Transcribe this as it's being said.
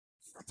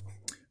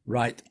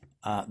Right,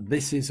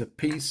 this is a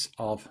piece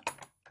of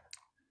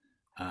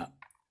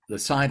the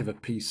side of a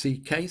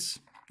PC case,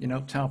 you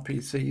know, tower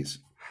PCs.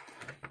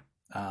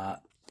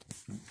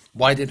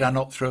 Why did I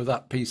not throw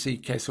that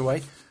PC case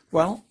away?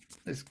 Well,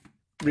 there's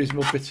a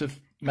reasonable bit of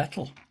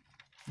metal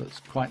that's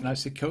quite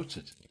nicely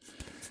coated.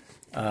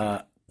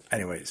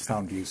 Anyway, it's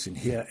found use in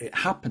here. It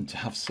happened to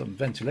have some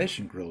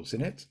ventilation grills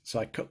in it, so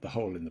I cut the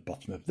hole in the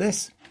bottom of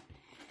this.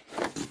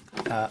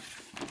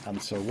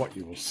 And so what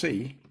you will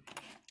see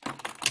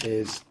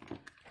is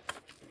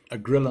a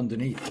grill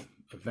underneath,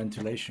 a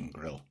ventilation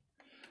grill.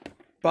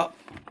 But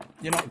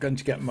you're not going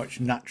to get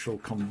much natural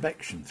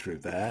convection through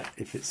there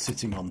if it's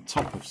sitting on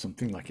top of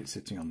something like it's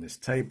sitting on this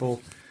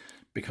table,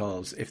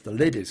 because if the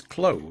lid is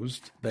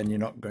closed, then you're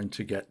not going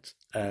to get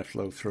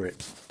airflow through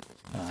it.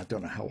 I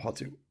don't know how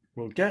hot it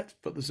will get,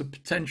 but there's a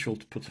potential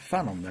to put a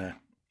fan on there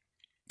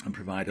and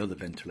provide other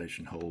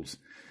ventilation holes,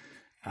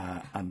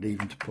 and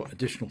even to put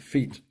additional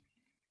feet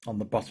on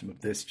the bottom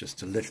of this just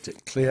to lift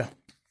it clear,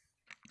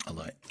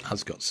 although it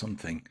has got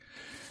something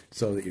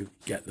so that you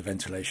get the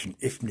ventilation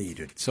if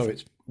needed. So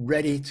it's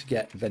ready to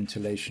get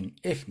ventilation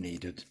if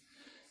needed.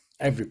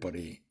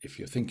 Everybody, if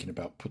you're thinking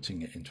about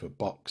putting it into a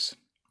box,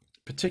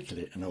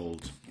 particularly an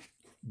old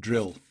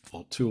drill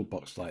or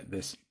toolbox like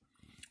this,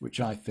 which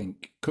I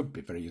think could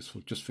be very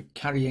useful just for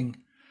carrying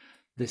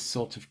this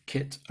sort of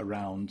kit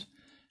around.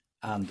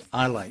 And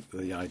I like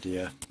the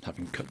idea,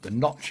 having cut the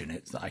notch in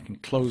it, that I can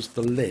close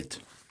the lid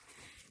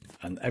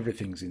and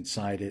everything's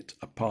inside it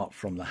apart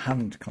from the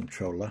hand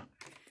controller,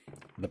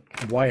 the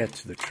wire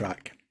to the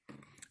track,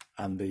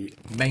 and the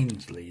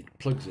mains lead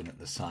plugs in at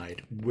the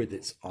side with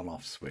its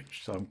on-off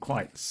switch. So I'm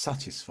quite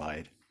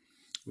satisfied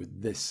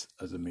with this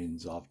as a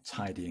means of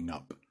tidying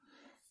up,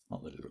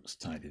 not that it looks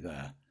tidy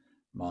there,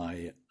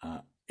 my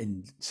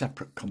in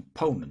separate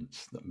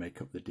components that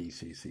make up the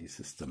DCC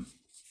system.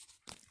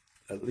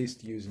 At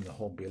least using the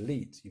Hornby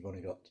Elite, you've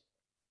only got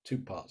two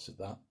parts of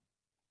that: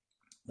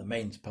 the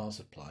mains power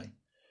supply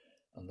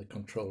and the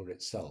controller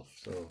itself.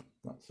 So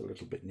that's a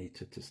little bit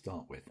neater to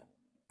start with.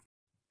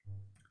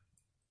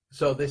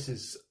 So this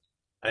is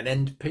an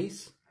end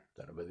piece,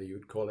 don't know whether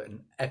you'd call it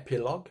an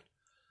epilogue,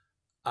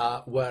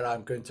 where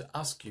I'm going to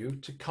ask you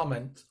to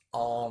comment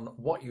on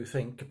what you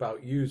think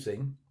about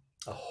using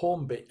a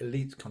Hornby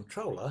Elite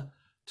controller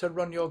to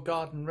run your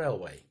garden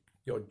railway,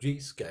 your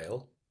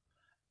G-scale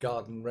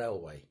garden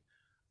railway,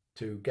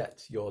 to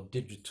get your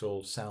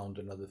digital sound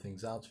and other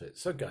things out of it.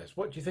 So guys,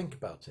 what do you think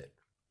about it?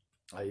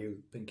 Are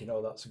you thinking,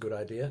 oh, that's a good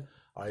idea?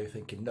 Or are you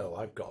thinking, no,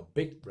 I've got a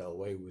big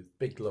railway with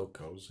big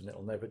locos and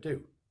it'll never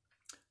do?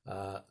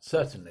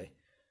 Certainly,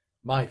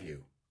 my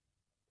view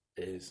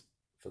is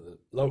for the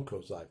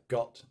locos I've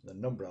got, the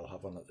number I'll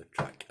have on at the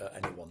track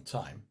at any one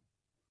time,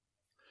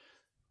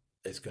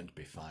 it's going to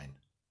be fine.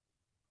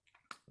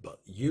 But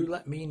you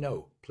let me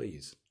know,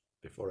 please,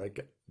 before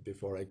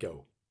I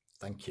go.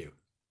 Thank you.